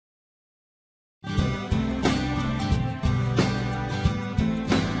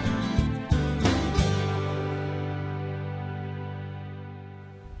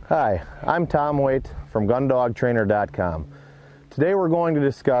Hi, I'm Tom Waite from GundogTrainer.com. Today we're going to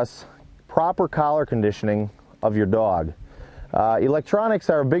discuss proper collar conditioning of your dog. Electronics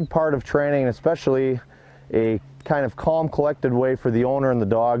are a big part of training, especially a kind of calm, collected way for the owner and the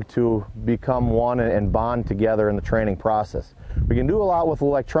dog to become one and bond together in the training process. We can do a lot with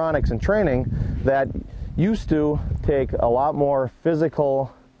electronics in training that used to take a lot more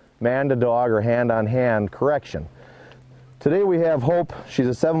physical man-to-dog or hand-on-hand correction. Today we have Hope. She's a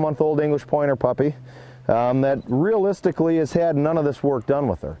 7-month-old English Pointer puppy that realistically has had none of this work done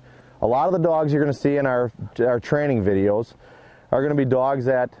with her. A lot of the dogs you're going to see in our training videos are going to be dogs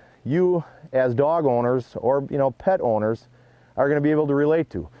that you as dog owners or pet owners are going to be able to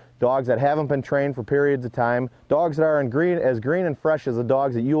relate to. Dogs that haven't been trained for periods of time, dogs that are as green and fresh as the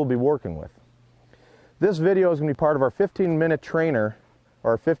dogs that you will be working with. This video is going to be part of our 15-minute trainer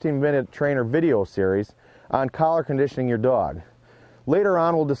or 15-minute trainer video series on collar conditioning your dog. Later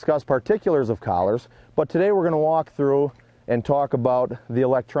on we'll discuss particulars of collars, but today we're going to walk through and talk about the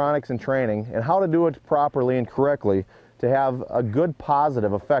electronics in training and how to do it properly and correctly to have a good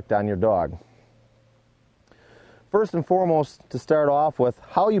positive effect on your dog. First and foremost, to start off with,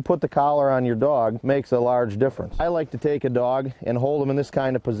 how you put the collar on your dog makes a large difference. I like to take a dog and hold him in this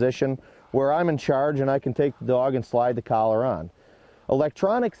kind of position where I'm in charge and I can take the dog and slide the collar on.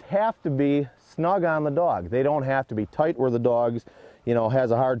 Electronics have to be snug on the dog. They don't have to be tight where the dog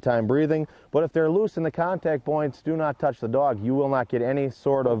has a hard time breathing, but if they're loose and the contact points do not touch the dog, you will not get any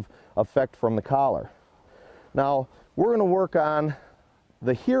sort of effect from the collar. Now, we're going to work on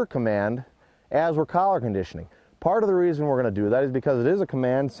the here command as we're collar conditioning. Part of the reason we're going to do that is because it is a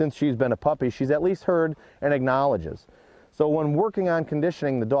command. Since she's been a puppy, she's at least heard and acknowledges. So when working on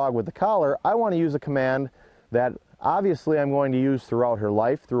conditioning the dog with the collar, I want to use a command that obviously I'm going to use throughout her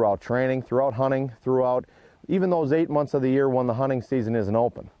life, throughout training, throughout hunting, throughout even those 8 months of the year when the hunting season isn't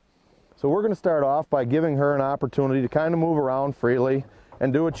open. So we're going to start off by giving her an opportunity to kind of move around freely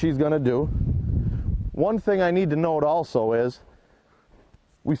and do what she's going to do. One thing I need to note also is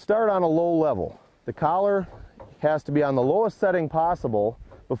we start on a low level. The collar has to be on the lowest setting possible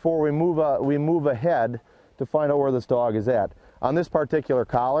before we move ahead to find out where this dog is at. On this particular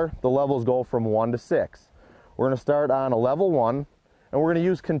collar, the levels go from 1 to 6. We're going to start on a level 1, and we're going to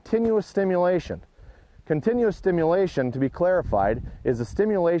use continuous stimulation. Continuous stimulation, to be clarified, is the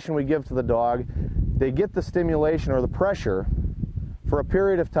stimulation we give to the dog. They get the stimulation or the pressure for a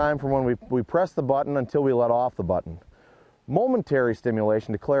period of time from when we press the button until we let off the button. Momentary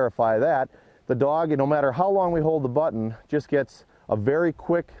stimulation, to clarify that, the dog, no matter how long we hold the button, just gets a very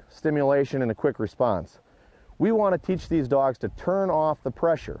quick stimulation and a quick response. We want to teach these dogs to turn off the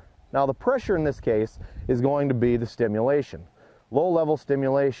pressure. Now the pressure in this case is going to be the stimulation, low-level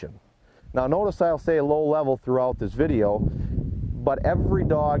stimulation. Now notice I'll say low level throughout this video, but every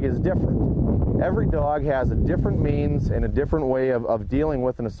dog is different. Every dog has a different means and a different way of dealing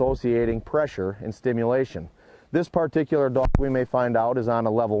with and associating pressure and stimulation. This particular dog we may find out is on a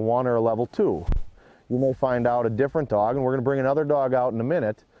level 1 or a level 2. You may find out a different dog, and we're going to bring another dog out in a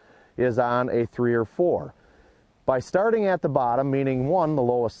minute, is on a 3 or 4. By starting at the bottom, meaning 1, the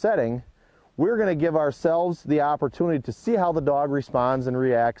lowest setting, we're going to give ourselves the opportunity to see how the dog responds and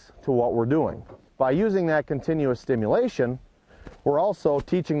reacts to what we're doing. By using that continuous stimulation, we're also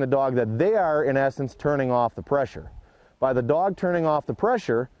teaching the dog that they are, in essence, turning off the pressure. By the dog turning off the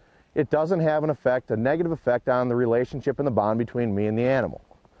pressure, it doesn't have an effect, a negative effect on the relationship and the bond between me and the animal.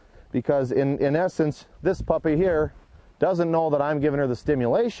 Because in essence, this puppy here doesn't know that I'm giving her the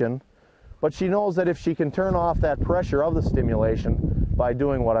stimulation, but she knows that if she can turn off that pressure of the stimulation by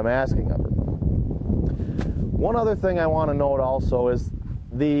doing what I'm asking of her. One other thing I want to note also is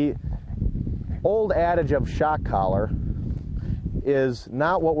the old adage of shock collar is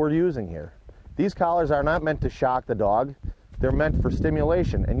not what we're using here. These collars are not meant to shock the dog. They're meant for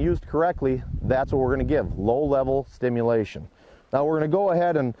stimulation, and used correctly, that's what we're going to give, low-level stimulation. Now we're going to go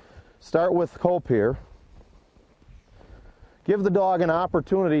ahead and start with Hope here. Give the dog an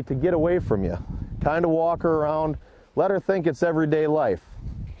opportunity to get away from you. Kind of walk her around. Let her think it's everyday life.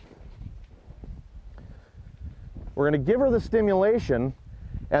 We're going to give her the stimulation,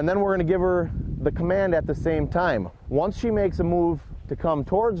 and then we're going to give her the command at the same time. Once she makes a move to come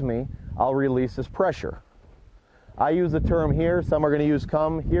towards me, I'll release this pressure. I use the term here. Some are going to use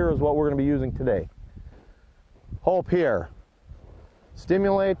come. Here is what we're going to be using today. Hope here.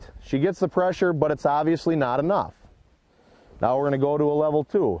 Stimulate. She gets the pressure, but it's obviously not enough. Now we're going to go to a level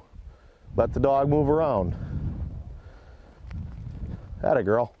 2. Let the dog move around. Atta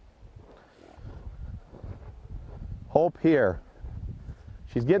girl. Hope here.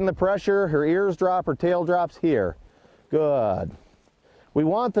 She's getting the pressure. Her ears drop, her tail drops here. Good. We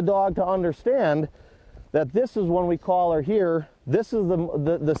want the dog to understand that this is when we call her here, this is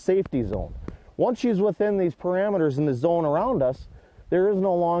the safety zone. Once she's within these parameters in the zone around us, there is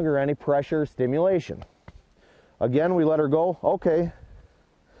no longer any pressure or stimulation. Again, we let her go. Okay.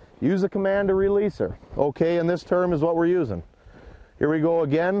 Use the command to release her. Okay, and this term is what we're using. Here we go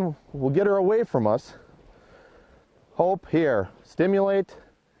again. We'll get her away from us. Hope, here. Stimulate.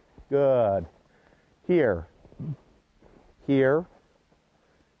 Good. Here. Here.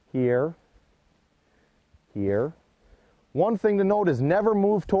 Here. Here. One thing to note is never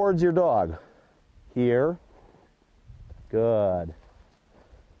move towards your dog. Here. Good.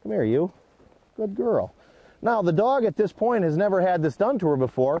 Come here, you. Good girl. Now, the dog at this point has never had this done to her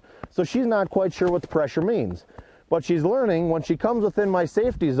before, so she's not quite sure what the pressure means. But she's learning when she comes within my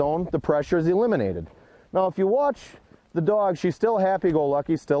safety zone, the pressure is eliminated. Now, if you watch the dog, she's still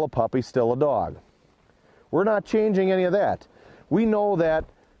happy-go-lucky, still a puppy, still a dog. We're not changing any of that. We know that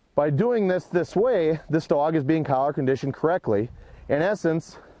by doing this way, this dog is being collar conditioned correctly. In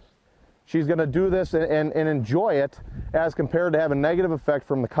essence, she's going to do this and enjoy it as compared to have a negative effect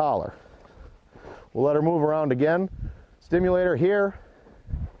from the collar. We'll let her move around again. Stimulate her here,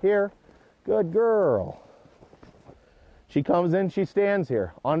 here. Good girl. She comes in, she stands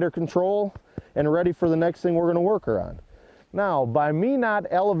here, under control and ready for the next thing we're going to work her on. Now, by me not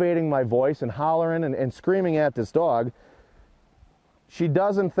elevating my voice and hollering and screaming at this dog, she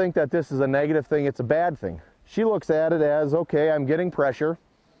doesn't think that this is a negative thing, it's a bad thing. She looks at it as, okay, I'm getting pressure.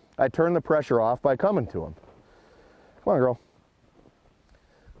 I turn the pressure off by coming to him. Come on, girl.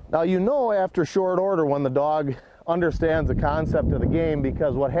 Now, you know after short order when the dog understands the concept of the game,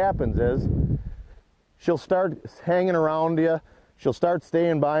 because what happens is she'll start hanging around you. She'll start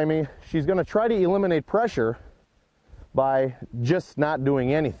staying by me. She's going to try to eliminate pressure by just not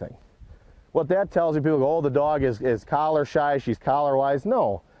doing anything. What that tells you, people go, oh, the dog is collar shy, she's collar wise.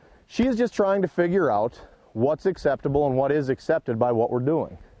 No, she's just trying to figure out what's acceptable and what is accepted by what we're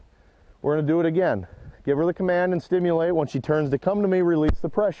doing. We're going to do it again. Give her the command and stimulate. When she turns to come to me, release the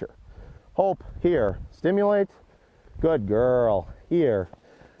pressure. Hope, here. Stimulate. Good girl. Here.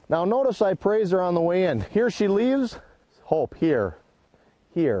 Now notice I praise her on the way in. Here she leaves. Hope, here.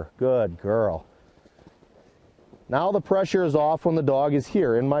 Here. Good girl. Now the pressure is off when the dog is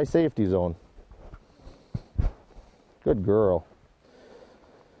here in my safety zone. Good girl.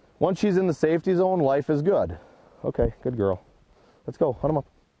 Once she's in the safety zone, life is good. Okay, good girl. Let's go. Hunt him up.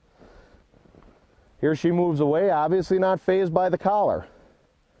 Here she moves away, obviously not fazed by the collar.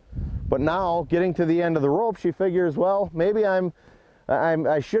 But now, getting to the end of the rope, she figures, well, maybe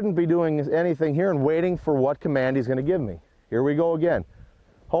I shouldn't be doing anything here and waiting for what command he's going to give me. Here we go again.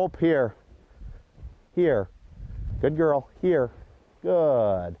 Hope, here. Here. Good girl. Here.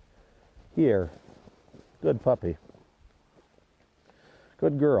 Good. Here. Good puppy.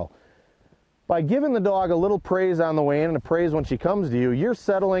 Good girl. By giving the dog a little praise on the way in and a praise when she comes to you, you're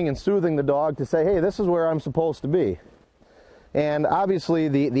settling and soothing the dog to say, hey, this is where I'm supposed to be. And obviously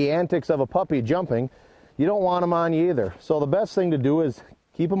the antics of a puppy jumping, you don't want them on you either. So the best thing to do is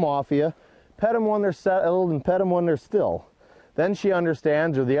keep them off you, pet them when they're settled and pet them when they're still. Then she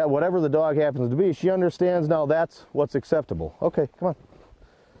understands, or whatever the dog happens to be, she understands now that's what's acceptable. Okay, come on.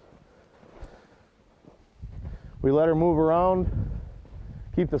 We let her move around.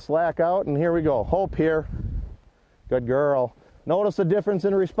 Keep the slack out, and here we go. Hope, here. Good girl. Notice the difference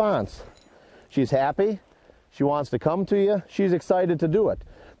in response. She's happy. She wants to come to you. She's excited to do it.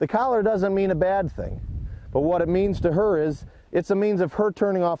 The collar doesn't mean a bad thing, but what it means to her is it's a means of her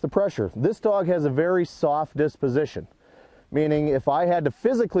turning off the pressure. This dog has a very soft disposition, meaning if I had to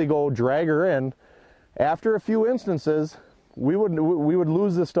physically go drag her in, after a few instances, we would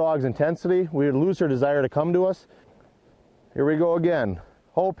lose this dog's intensity. We would lose her desire to come to us. Here we go again.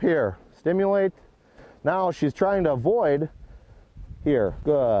 Hope, here. Stimulate. Now she's trying to avoid. Here.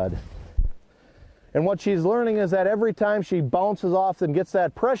 Good. And what she's learning is that every time she bounces off and gets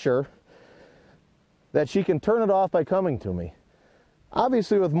that pressure, that she can turn it off by coming to me.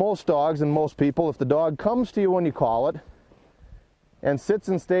 Obviously with most dogs and most people, if the dog comes to you when you call it and sits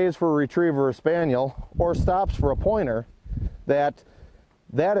and stays for a retriever or spaniel or stops for a pointer, that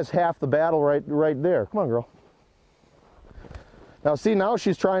is half the battle right there. Come on, girl. Now see, now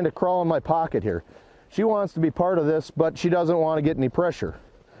she's trying to crawl in my pocket here. She wants to be part of this, but she doesn't want to get any pressure.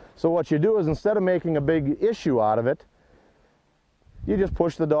 So what you do is, instead of making a big issue out of it, you just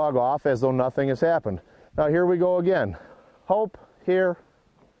push the dog off as though nothing has happened. Now here we go again. Hope, here,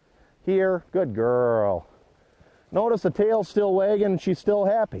 here, good girl. Notice the tail's still wagging and she's still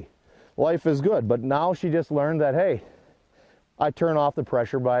happy. Life is good, but now she just learned that, hey, I turn off the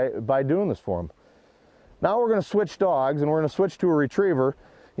pressure by doing this for him. Now we're going to switch dogs, and we're going to switch to a retriever.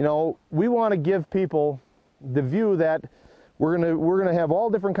 You know, we want to give people the view that we're going to have all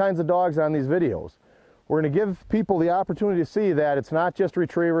different kinds of dogs on these videos. We're going to give people the opportunity to see that it's not just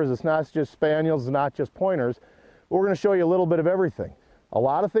retrievers, it's not just spaniels, it's not just pointers. We're going to show you a little bit of everything. A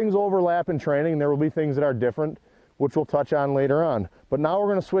lot of things overlap in training, and there will be things that are different, which we'll touch on later on. But now we're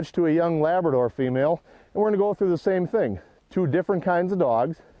going to switch to a young Labrador female, and we're going to go through the same thing. 2 different kinds of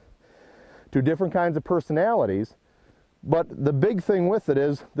dogs, 2 different kinds of personalities, but the big thing with it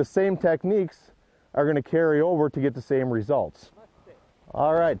is the same techniques are going to carry over to get the same results.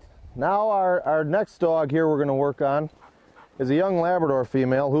 All right, now our next dog here we're going to work on is a young Labrador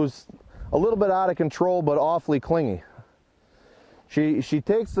female who's a little bit out of control but awfully clingy. She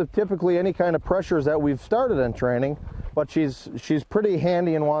takes typically any kind of pressures that we've started in training, but she's pretty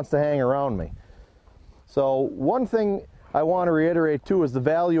handy and wants to hang around me. So one thing I want to reiterate too is the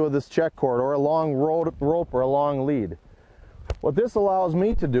value of this check cord, or a long rope or a long lead. What this allows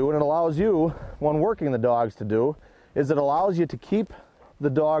me to do, and it allows you when working the dogs to do, is it allows you to keep the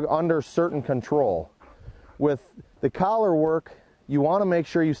dog under certain control. With the collar work, you want to make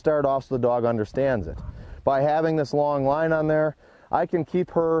sure you start off so the dog understands it. By having this long line on there, I can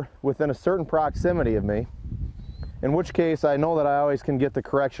keep her within a certain proximity of me, in which case I know that I always can get the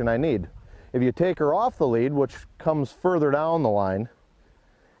correction I need. If you take her off the lead, which comes further down the line,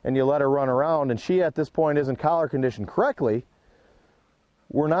 and you let her run around, and she at this point isn't collar conditioned correctly,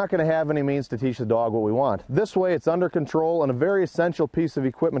 we're not going to have any means to teach the dog what we want. This way it's under control and a very essential piece of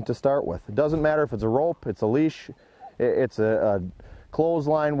equipment to start with. It doesn't matter if it's a rope, it's a leash, it's a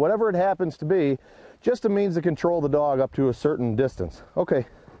clothesline, whatever it happens to be, just a means to control the dog up to a certain distance. Okay,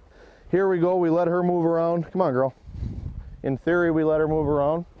 here we go, we let her move around. Come on, girl. In theory, we let her move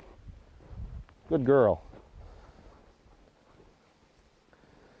around. Good girl.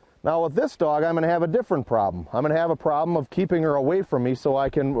 Now with this dog, I'm going to have a different problem. I'm going to have a problem of keeping her away from me so I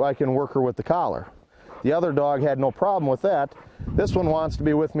can work her with the collar. The other dog had no problem with that. This one wants to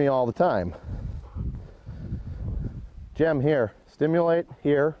be with me all the time. Gem, here. Stimulate.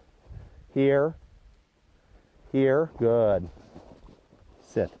 Here. Here. Here. Good.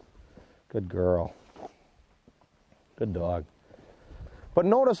 Sit. Good girl. Good dog. But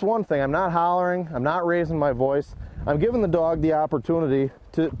notice one thing, I'm not hollering, I'm not raising my voice. I'm giving the dog the opportunity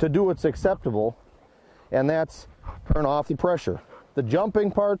to do what's acceptable, and that's turn off the pressure. The jumping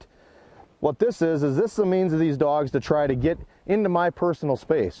part, what this is this a means of these dogs to try to get into my personal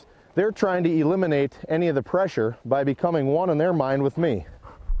space. They're trying to eliminate any of the pressure by becoming one in their mind with me.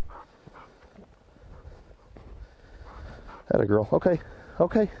 Atta girl, okay,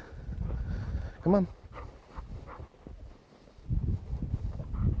 okay, come on.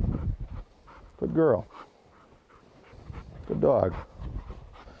 Good girl. Good dog.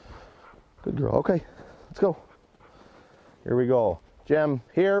 Good girl. Okay, let's go. Here we go. Gem,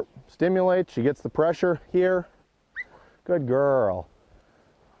 here, stimulate. She gets the pressure. Here. Good girl.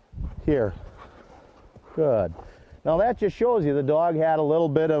 Here. Good. Now that just shows you the dog had a little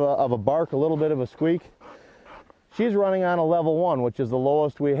bit of a bark, a little bit of a squeak. She's running on a level 1, which is the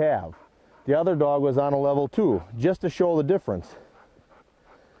lowest we have. The other dog was on a level 2, just to show the difference.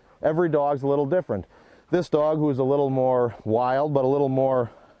 Every dog's a little different. This dog, who's a little more wild but a little more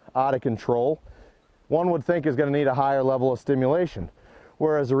out of control, one would think is going to need a higher level of stimulation.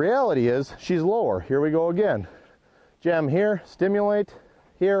 Whereas the reality is she's lower. Here we go again. Gem, here, stimulate,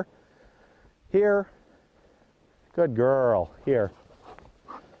 here, here. Good girl, here.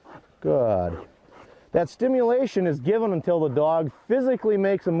 Good. That stimulation is given until the dog physically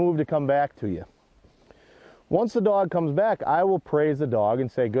makes a move to come back to you. Once the dog comes back, I will praise the dog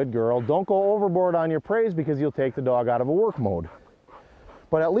and say, good girl. Don't go overboard on your praise because you'll take the dog out of a work mode.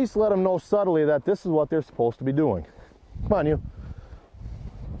 But at least let them know subtly that this is what they're supposed to be doing. Come on, you.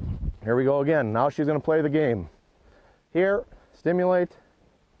 Here we go again. Now she's going to play the game. Here, stimulate.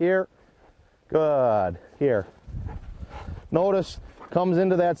 Here. Good. Here. Notice, comes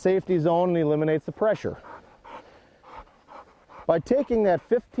into that safety zone and eliminates the pressure. By taking that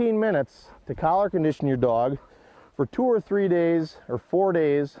 15 minutes to collar condition your dog for 2 or 3 days or 4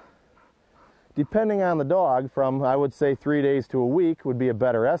 days, depending on the dog, from I would say 3 days to a week would be a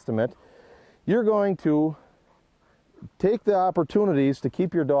better estimate, you're going to take the opportunities to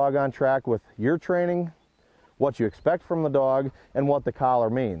keep your dog on track with your training, what you expect from the dog, and what the collar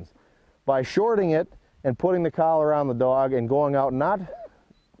means. By shorting it and putting the collar on the dog and going out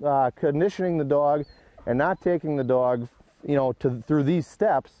not conditioning the dog and not taking the dog through these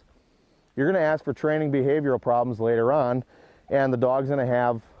steps, you're going to ask for training behavioral problems later on, and the dog's going to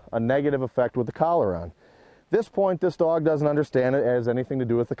have a negative effect with the collar on. At this point, this dog doesn't understand it as anything to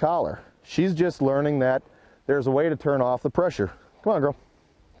do with the collar. She's just learning that there's a way to turn off the pressure. Come on, girl.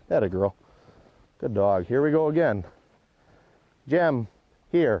 Atta girl. Good dog. Here we go again. Gem,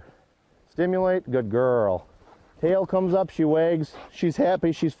 here. Stimulate. Good girl. Tail comes up, she wags. She's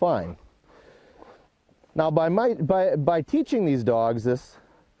happy, she's fine. Now, by teaching these dogs this,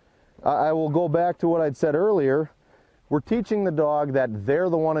 I will go back to what I'd said earlier. We're teaching the dog that they're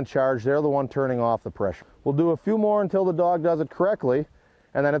the one in charge, they're the one turning off the pressure. We'll do a few more until the dog does it correctly,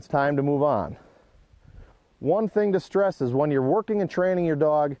 and then it's time to move on. One thing to stress is when you're working and training your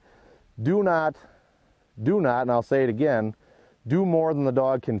dog, do not, and I'll say it again, do more than the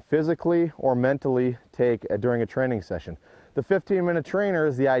dog can physically or mentally take during a training session. The 15-minute trainer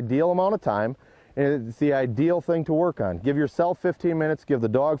is the ideal amount of time, and it's the ideal thing to work on. Give yourself 15 minutes, give the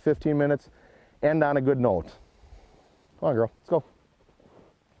dog 15 minutes, end on a good note. Come on, girl, let's go.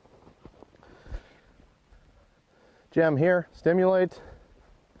 Gem, here, stimulate.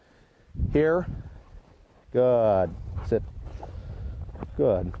 Here. Good. Sit.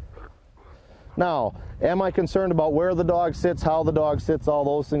 Good. Now, am I concerned about where the dog sits, how the dog sits, all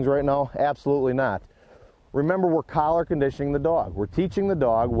those things right now? Absolutely not. Remember, we're collar conditioning the dog. We're teaching the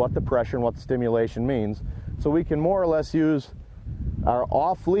dog what the pressure and what the stimulation means, so we can more or less use our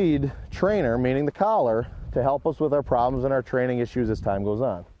off-lead trainer, meaning the collar, to help us with our problems and our training issues as time goes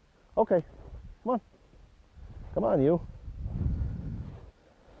on. Okay, come on. Come on, you.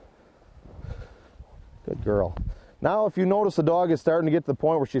 Good girl. Now, if you notice the dog is starting to get to the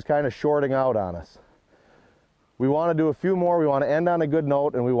point where she's kind of shorting out on us, we want to do a few more, we want to end on a good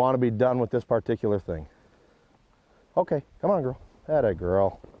note, and we want to be done with this particular thing. Okay, come on, girl. Atta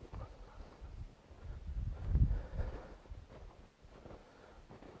girl.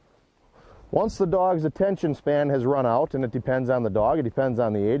 Once the dog's attention span has run out, and it depends on the dog, it depends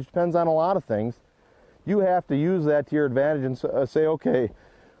on the age, depends on a lot of things, you have to use that to your advantage and say, okay,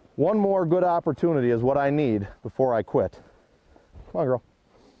 one more good opportunity is what I need before I quit. Come on, girl.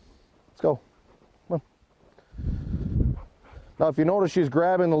 Let's go. Come on. Now, if you notice she's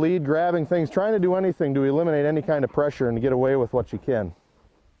grabbing the lead, grabbing things, trying to do anything to eliminate any kind of pressure and to get away with what she can.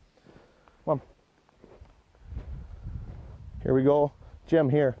 Come on. Here we go. Gem,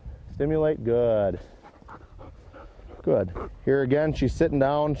 here. Stimulate. Good. Good. Here again, she's sitting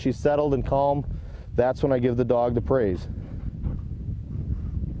down, she's settled and calm. That's when I give the dog the praise.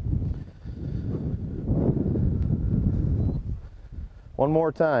 One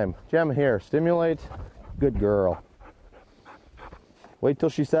more time. Gem, here. Stimulate. Good girl. Wait till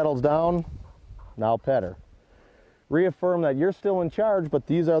she settles down. Now pet her. Reaffirm that you're still in charge, but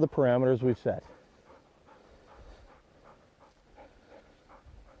these are the parameters we've set.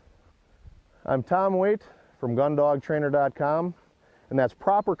 I'm Tom Waite from GunDogTrainer.com, and that's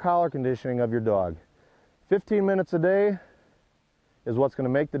proper collar conditioning of your dog. 15 minutes a day is what's going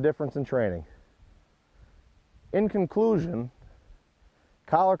to make the difference in training. In conclusion,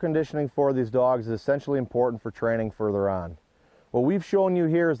 collar conditioning for these dogs is essentially important for training further on. What we've shown you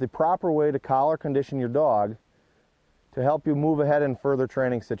here is the proper way to collar condition your dog to help you move ahead in further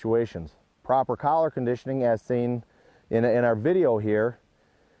training situations. Proper collar conditioning, as seen in our video here,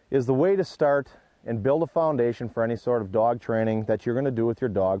 is the way to start and build a foundation for any sort of dog training that you're going to do with your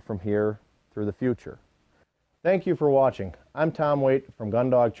dog from here through the future. Thank you for watching. I'm Tom Waite from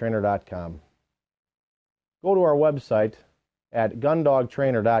GunDogTrainer.com. Go to our website at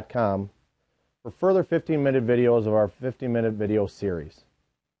GunDogTrainer.com for further 15-minute videos of our 15-minute video series.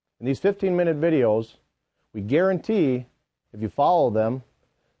 In these 15-minute videos, we guarantee, if you follow them,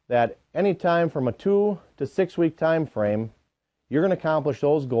 that any time from a 2 to 6 week time frame, you're going to accomplish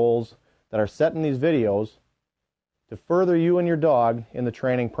those goals that are set in these videos to further you and your dog in the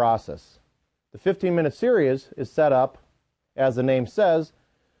training process. The 15-minute series is set up, as the name says,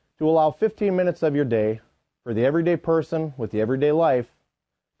 to allow 15 minutes of your day for the everyday person with the everyday life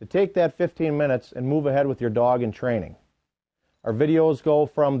to take that 15 minutes and move ahead with your dog in training. Our videos go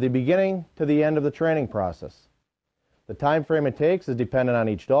from the beginning to the end of the training process. The time frame it takes is dependent on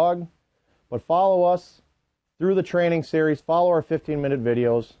each dog, but follow us through the training series, follow our 15-minute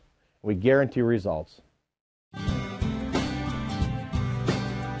videos, and we guarantee results.